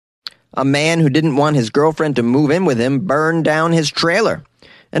A man who didn't want his girlfriend to move in with him burned down his trailer.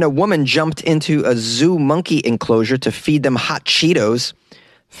 And a woman jumped into a zoo monkey enclosure to feed them hot Cheetos.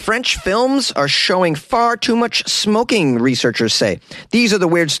 French films are showing far too much smoking, researchers say. These are the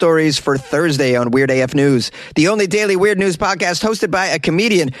weird stories for Thursday on Weird AF News, the only daily weird news podcast hosted by a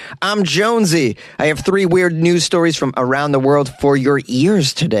comedian. I'm Jonesy. I have 3 weird news stories from around the world for your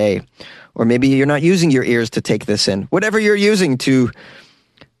ears today. Or maybe you're not using your ears to take this in. Whatever you're using to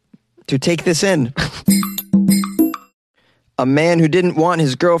take this in. A man who didn't want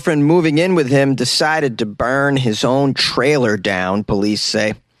his girlfriend moving in with him decided to burn his own trailer down, police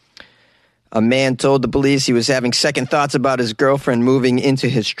say. A man told the police he was having second thoughts about his girlfriend moving into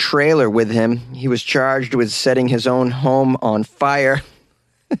his trailer with him. He was charged with setting his own home on fire.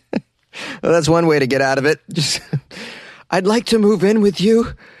 Well, that's one way to get out of it. Just, I'd like to move in with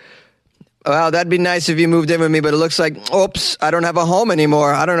you. Well, that'd be nice if you moved in with me, but it looks like, oops, I don't have a home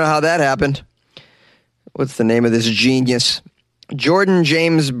anymore. I don't know how that happened. What's the name of this genius? Jordan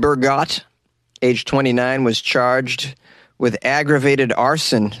James Burgott, age 29, was charged with aggravated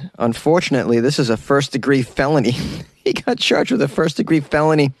arson. Unfortunately, this is a first-degree felony. He got charged with a first-degree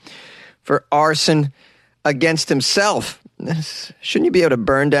felony for arson against himself. Shouldn't you be able to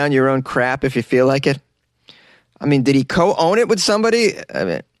burn down your own crap if you feel like it? I mean, did he co-own it with somebody? I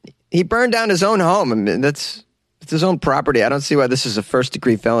mean, he burned down his own home. I mean, it's his own property. I don't see why this is a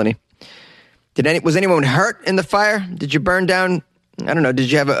first-degree felony. Was anyone hurt in the fire? Did you burn down, I don't know,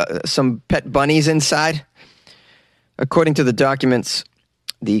 did you have some pet bunnies inside? According to the documents,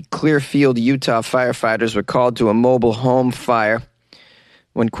 the Clearfield, Utah firefighters were called to a mobile home fire.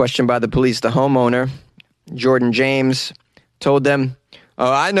 When questioned by the police, the homeowner, Jordan James, told them,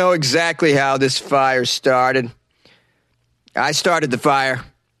 "Oh, I know exactly how this fire started. I started the fire.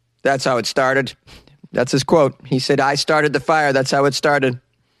 That's how it started." That's his quote. He said, "I started the fire. That's how it started."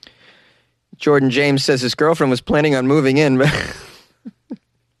 Jordan James says his girlfriend was planning on moving in, but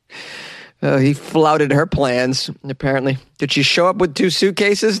he flouted her plans, apparently. Did she show up with 2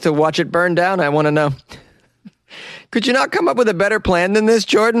 suitcases to watch it burn down? I want to know. Could you not come up with a better plan than this,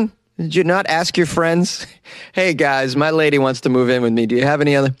 Jordan? Did you not ask your friends, "Hey, guys, my lady wants to move in with me. Do you have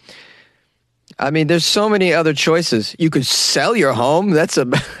any other?" I mean, there's so many other choices. You could sell your home. That's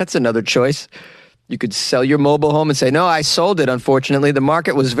another choice. You could sell your mobile home and say, "No, I sold it, unfortunately. The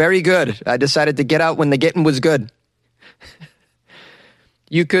market was very good. I decided to get out when the getting was good."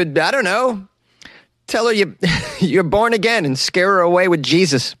 You could, I don't know, tell her you're born again and scare her away with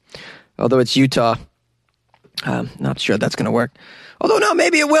Jesus. Although it's Utah. Not sure that's going to work. Although, no,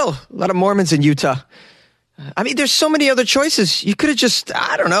 maybe it will. A lot of Mormons in Utah. I mean, there's so many other choices. You could have just,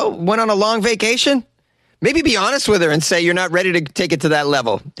 I don't know, went on a long vacation. Maybe be honest with her and say you're not ready to take it to that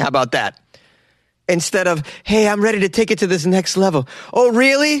level. How about that? Instead of, "Hey, I'm ready to take it to this next level." "Oh,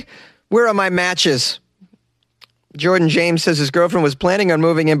 really? Where are my matches?" Jordan James says his girlfriend was planning on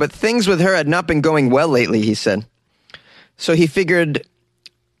moving in, but things with her had not been going well lately, he said. So he figured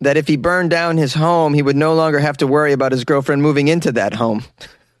that if he burned down his home, he would no longer have to worry about his girlfriend moving into that home.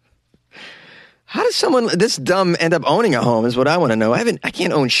 How does someone this dumb end up owning a home is what I want to know. I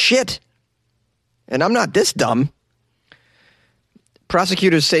can't own shit. And I'm not this dumb.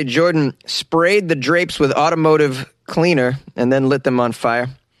 Prosecutors say Jordan sprayed the drapes with automotive cleaner and then lit them on fire.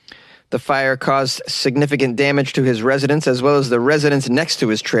 The fire caused significant damage to his residence as well as the residence next to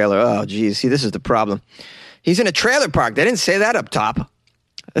his trailer. Oh, geez. See, this is the problem. He's in a trailer park. They didn't say that up top.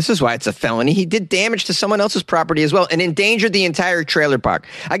 This is why it's a felony. He did damage to someone else's property as well and endangered the entire trailer park.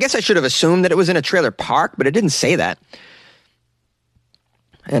 I guess I should have assumed that it was in a trailer park, but it didn't say that.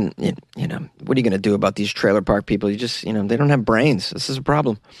 And, you know, what are you going to do about these trailer park people? You just, they don't have brains. This is a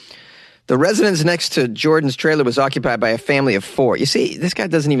problem. The residence next to Jordan's trailer was occupied by a family of 4. You see, this guy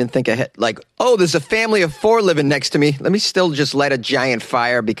doesn't even think ahead. Like, oh, there's a family of 4 living next to me. Let me still just light a giant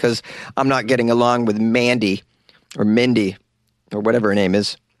fire because I'm not getting along with Mandy or Mindy or whatever her name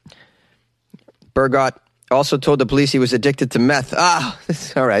is. Burgott also told the police he was addicted to meth.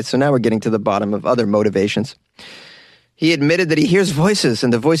 All right, so now we're getting to the bottom of other motivations. He admitted that he hears voices,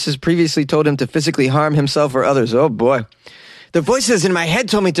 and the voices previously told him to physically harm himself or others. Oh, boy. The voices in my head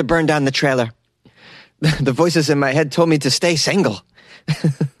told me to burn down the trailer. The voices in my head told me to stay single.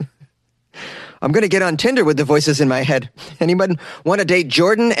 I'm going to get on Tinder with the voices in my head. Anyone want to date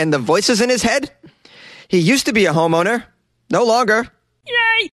Jordan and the voices in his head? He used to be a homeowner. No longer.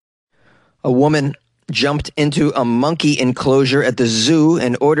 Yay! A woman jumped into a monkey enclosure at the zoo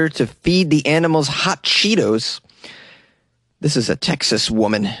in order to feed the animals hot Cheetos. This is a Texas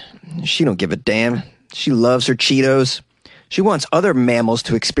woman. She don't give a damn. She loves her Cheetos. She wants other mammals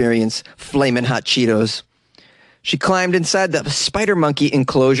to experience flaming hot Cheetos. She climbed inside the spider monkey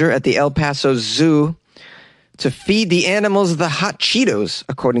enclosure at the El Paso Zoo to feed the animals the hot Cheetos,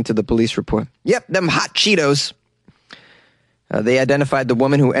 according to the police report. Yep, them hot Cheetos. They identified the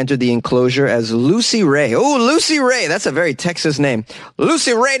woman who entered the enclosure as Lucy Ray. Oh, Lucy Ray. That's a very Texas name.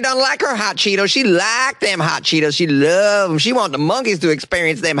 Lucy Ray don't like her hot Cheetos. She like them hot Cheetos. She love them. She want the monkeys to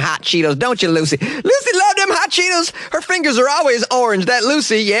experience them hot Cheetos. Don't you, Lucy? Lucy love them hot Cheetos. Her fingers are always orange. That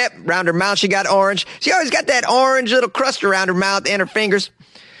Lucy, yep. Round her mouth, she got orange. She always got that orange little crust around her mouth and her fingers.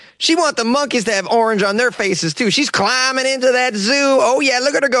 She want the monkeys to have orange on their faces, too. She's climbing into that zoo. Oh, yeah,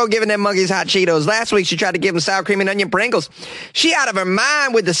 look at her go giving them monkeys hot Cheetos. Last week, she tried to give them sour cream and onion Pringles. She out of her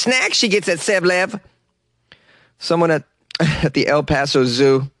mind with the snacks she gets at Sevlev. Someone at the El Paso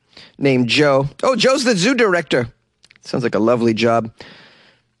Zoo named Joe. Oh, Joe's the zoo director. Sounds like a lovely job.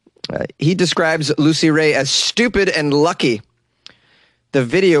 He describes Lucy Ray as stupid and lucky. The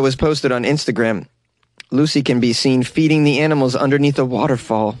video was posted on Instagram. Lucy can be seen feeding the animals underneath a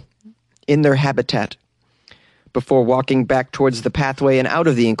waterfall in their habitat before walking back towards the pathway and out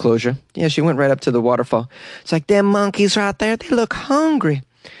of the enclosure. Yeah, she went right up to the waterfall. It's like, them monkeys right there, they look hungry.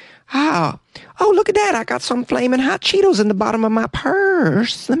 Oh, look at that. I got some flaming hot Cheetos in the bottom of my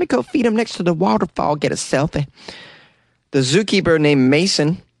purse. Let me go feed them next to the waterfall, get a selfie. The zookeeper named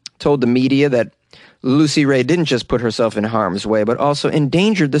Mason told the media that Lucy Ray didn't just put herself in harm's way, but also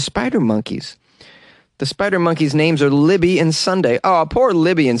endangered the spider monkeys. The spider monkeys' names are Libby and Sunday. Oh, poor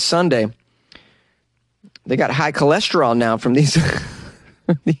Libby and Sunday. They got high cholesterol now from these,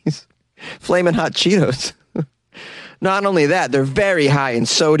 these flaming hot Cheetos. Not only that, they're very high in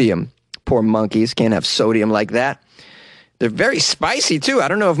sodium. Poor monkeys can't have sodium like that. They're very spicy, too. I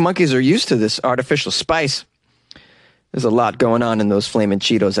don't know if monkeys are used to this artificial spice. There's a lot going on in those flaming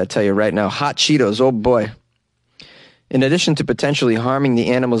Cheetos, I tell you right now. Hot Cheetos, oh boy. In addition to potentially harming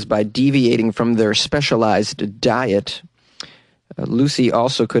the animals by deviating from their specialized diet, Lucy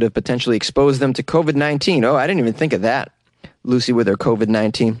also could have potentially exposed them to COVID-19. Oh, I didn't even think of that. Lucy with her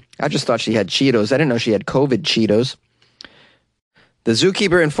COVID-19. I just thought she had Cheetos. I didn't know she had COVID Cheetos. The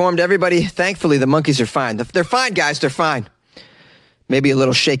zookeeper informed everybody, thankfully, the monkeys are fine. They're fine, guys. They're fine. Maybe a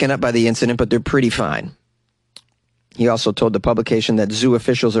little shaken up by the incident, but they're pretty fine. He also told the publication that zoo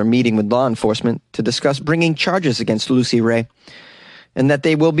officials are meeting with law enforcement to discuss bringing charges against Lucy Ray, and that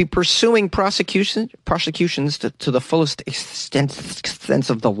they will be pursuing prosecutions to the fullest extent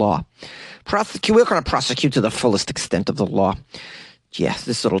of the law. We're going to prosecute to the fullest extent of the law. Yes,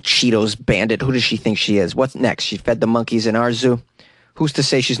 this little Cheetos bandit. Who does she think she is? What's next? She fed the monkeys in our zoo. Who's to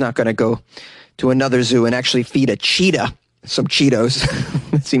say she's not going to go to another zoo and actually feed a cheetah some Cheetos?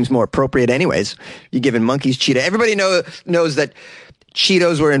 It seems more appropriate anyways. You're giving monkeys cheetah. Everybody knows that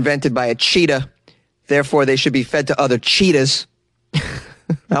Cheetos were invented by a cheetah. Therefore, they should be fed to other cheetahs.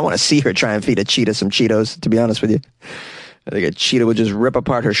 I want to see her try and feed a cheetah some Cheetos, to be honest with you. I think a cheetah would just rip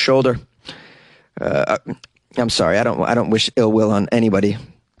apart her shoulder. I'm sorry. I don't wish ill will on anybody.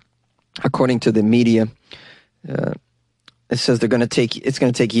 According to the media, it says it's going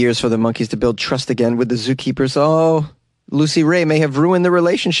to take years for the monkeys to build trust again with the zookeepers. Oh, Lucy Ray may have ruined the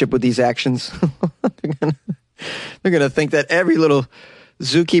relationship with these actions. They're going to think that every little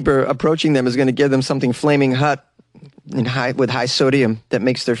zookeeper approaching them is going to give them something flaming hot and with high sodium that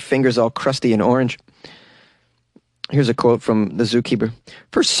makes their fingers all crusty and orange. Here's a quote from the zookeeper.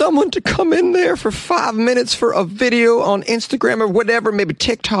 For someone to come in there for 5 minutes for a video on Instagram or whatever, maybe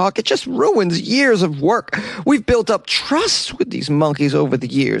TikTok, it just ruins years of work. We've built up trust with these monkeys over the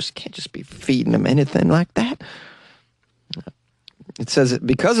years. Can't just be feeding them anything like that. It says that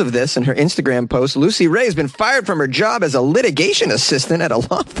because of this, in her Instagram post, Lucy Ray has been fired from her job as a litigation assistant at a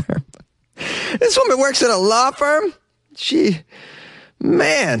law firm. This woman works at a law firm?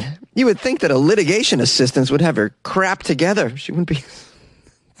 Man, you would think that a litigation assistant would have her crap together. She wouldn't be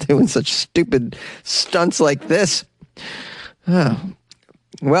doing such stupid stunts like this. Oh.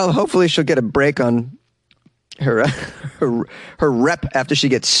 Well, hopefully she'll get a break on her rep after she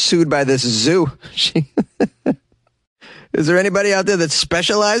gets sued by this zoo. Is there anybody out there that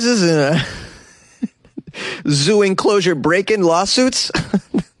specializes in zoo enclosure break-in lawsuits?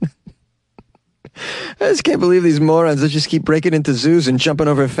 I just can't believe these morons that just keep breaking into zoos and jumping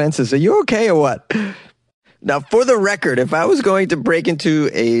over fences. Are you okay or what? Now, for the record, if I was going to break into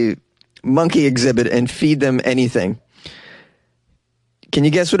a monkey exhibit and feed them anything, can you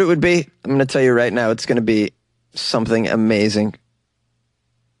guess what it would be? I'm going to tell you right now, it's going to be something amazing.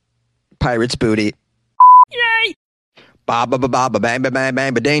 Pirate's booty. Yay! Ba ba ba ba ba bang ba bang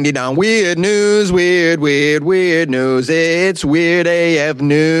bang ba ding ding dong. Weird news, weird news. It's weird AF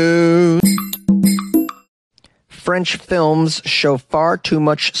news. French films show far too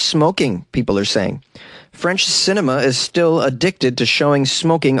much smoking, people are saying. French cinema is still addicted to showing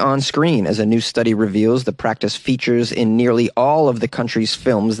smoking on screen, as a new study reveals. The practice features in nearly all of the country's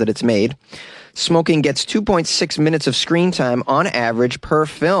films that it's made. Smoking gets 2.6 minutes of screen time on average per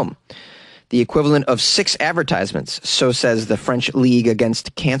film, the equivalent of 6 advertisements, so says the French League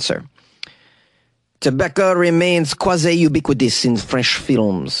Against Cancer. Tobacco remains quasi-ubiquitous in French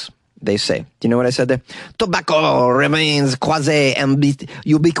films, they say. Do you know what I said there? Tobacco remains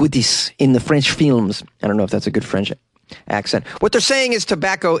quasi-ubiquitous in the French films. I don't know if that's a good French accent. What they're saying is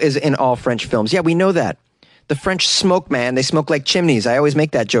tobacco is in all French films. Yeah, we know that. The French smoke, man. They smoke like chimneys. I always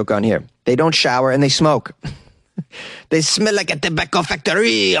make that joke on here. They don't shower and they smoke. They smell like a tobacco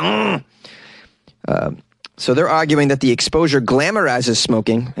factory. So they're arguing that the exposure glamorizes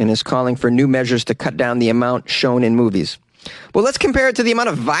smoking and is calling for new measures to cut down the amount shown in movies. Well, let's compare it to the amount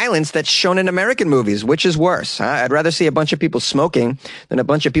of violence that's shown in American movies. Which is worse? I'd rather see a bunch of people smoking than a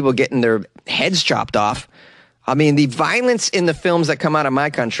bunch of people getting their heads chopped off. I mean, the violence in the films that come out of my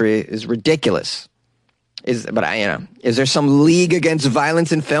country is ridiculous. Is there some league against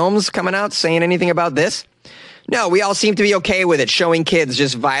violence in films coming out saying anything about this? No, we all seem to be okay with it, showing kids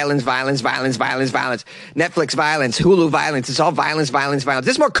just violence, violence, violence, violence, violence. Netflix violence, Hulu violence. It's all violence, violence, violence.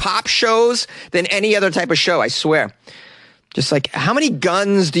 There's more cop shows than any other type of show, I swear. Just like, how many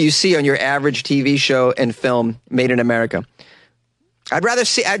guns do you see on your average TV show and film made in America?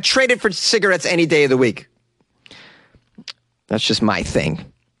 I'd trade it for cigarettes any day of the week. That's just my thing.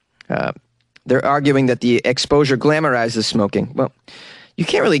 They're arguing that the exposure glamorizes smoking. Well, you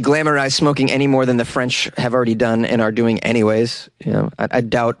can't really glamorize smoking any more than the French have already done and are doing anyways. You know, I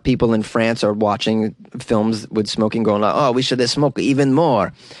doubt people in France are watching films with smoking going like, oh, we should smoke even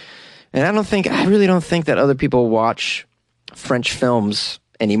more. And I really don't think that other people watch French films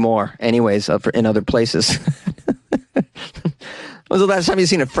anymore anyways in other places. When was the last time you've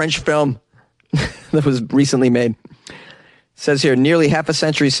seen a French film that was recently made? It says here, nearly half a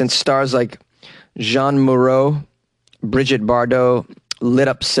century since stars like Jean Moreau, Brigitte Bardot lit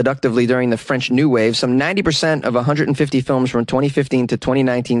up seductively during the French New Wave, some 90% of 150 films from 2015 to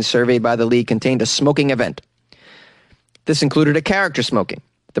 2019 surveyed by the League contained a smoking event. This included a character smoking,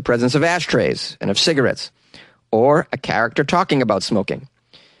 the presence of ashtrays and of cigarettes, or a character talking about smoking.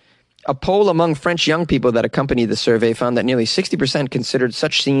 A poll among French young people that accompanied the survey found that nearly 60% considered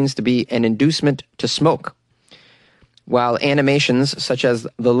such scenes to be an inducement to smoke. While animations such as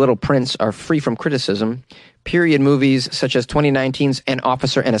The Little Prince are free from criticism, period movies such as 2019's An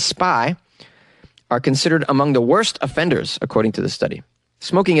Officer and a Spy are considered among the worst offenders, according to the study.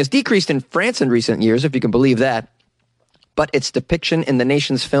 Smoking has decreased in France in recent years, if you can believe that, but its depiction in the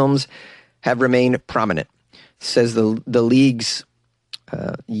nation's films have remained prominent, says the League's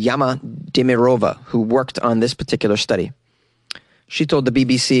Yama Demirova, who worked on this particular study. She told the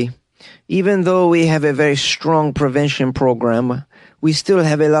BBC, even though we have a very strong prevention program, we still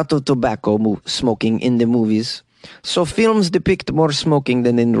have a lot of tobacco smoking in the movies. So films depict more smoking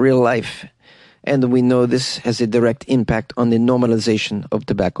than in real life. And we know this has a direct impact on the normalization of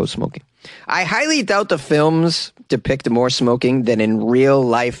tobacco smoking. I highly doubt the films depict more smoking than in real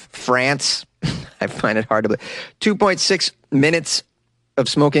life France. I find it hard to believe. 2.6 minutes of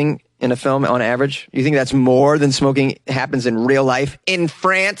smoking in a film on average. You think that's more than smoking happens in real life in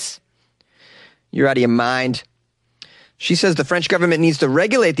France? You're out of your mind. She says the French government needs to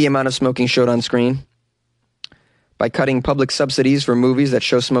regulate the amount of smoking showed on screen by cutting public subsidies for movies that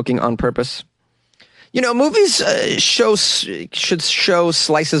show smoking on purpose. You know, movies should show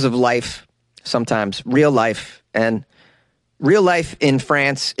slices of life sometimes, real life. And real life in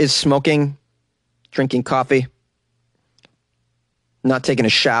France is smoking, drinking coffee, not taking a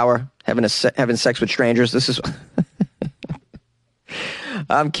shower, having sex with strangers. This is...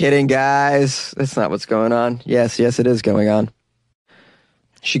 I'm kidding, guys. That's not what's going on. Yes, it is going on.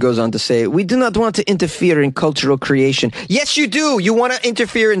 She goes on to say, we do not want to interfere in cultural creation. Yes, you do. You want to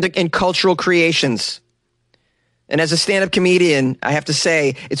interfere in cultural creations. And as a stand-up comedian, I have to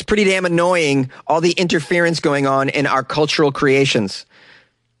say, it's pretty damn annoying, all the interference going on in our cultural creations.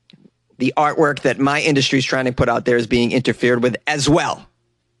 The artwork that my industry is trying to put out there is being interfered with as well.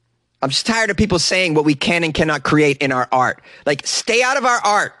 I'm just tired of people saying what we can and cannot create in our art. Like, stay out of our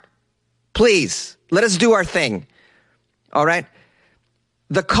art. Please, let us do our thing. All right?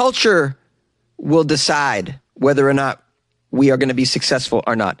 The culture will decide whether or not we are going to be successful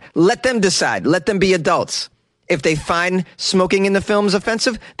or not. Let them decide. Let them be adults. If they find smoking in the films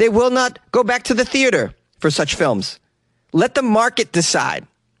offensive, they will not go back to the theater for such films. Let the market decide.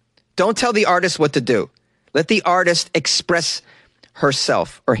 Don't tell the artist what to do. Let the artist express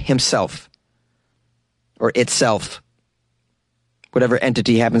herself or himself or itself, whatever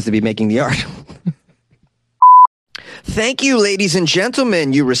entity happens to be making the art. Thank you, ladies and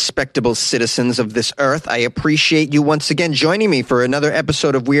gentlemen, you respectable citizens of this earth. I appreciate you once again joining me for another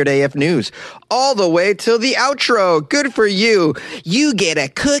episode of Weird AF News. All the way till the outro. Good for you. You get a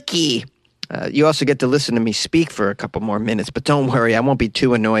cookie. You also get to listen to me speak for a couple more minutes, but don't worry, I won't be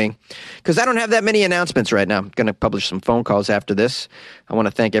too annoying because I don't have that many announcements right now. I'm going to publish some phone calls after this. I want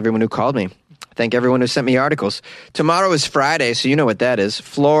to thank everyone who called me. Thank everyone who sent me articles. Tomorrow is Friday, so you know what that is.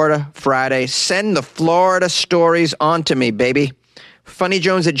 Florida Friday. Send the Florida stories on to me, baby.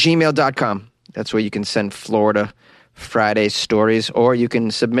 funnyjones@gmail.com. That's where you can send Florida Friday stories, or you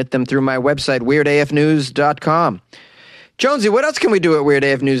can submit them through my website, weirdafnews.com. Jonesy, what else can we do at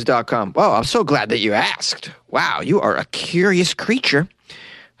weirdafnews.com? Well, I'm so glad that you asked. Wow, you are a curious creature.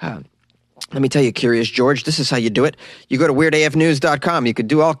 Let me tell you, Curious George, this is how you do it. You go to weirdafnews.com. You can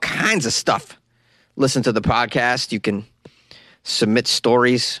do all kinds of stuff. Listen to the podcast. You can submit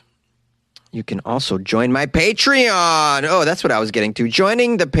stories. You can also join my Patreon. Oh, that's what I was getting to.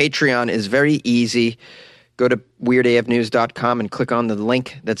 Joining the Patreon is very easy. Go to weirdafnews.com and click on the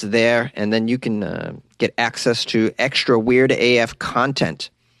link that's there, and then you can get access to extra Weird AF content.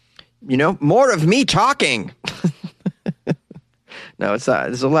 You know, more of me talking. No, it's not.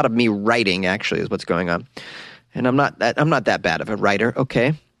 There's a lot of me writing, actually, is what's going on. And I'm not that bad of a writer,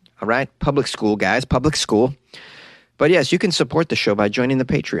 okay? All right? Public school, guys. Public school. But yes, you can support the show by joining the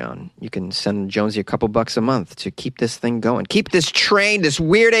Patreon. You can send Jonesy a couple bucks a month to keep this thing going. Keep this train, this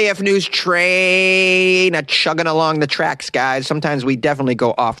Weird AF News train, chugging along the tracks, guys. Sometimes we definitely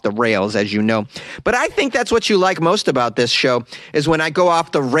go off the rails, as you know. But I think that's what you like most about this show, is when I go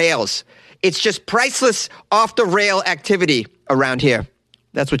off the rails. It's just priceless off-the-rail activity around here.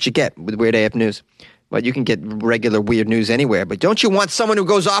 That's what you get with Weird AF News. Well, you can get regular weird news anywhere, but don't you want someone who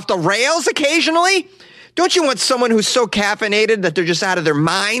goes off the rails occasionally? Don't you want someone who's so caffeinated that they're just out of their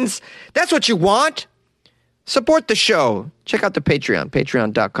minds? That's what you want. Support the show. Check out the Patreon,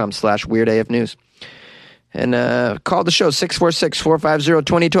 patreon.com/weirdafnews. And call the show,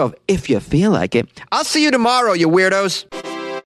 646-450-2012, if you feel like it. I'll see you tomorrow, you weirdos.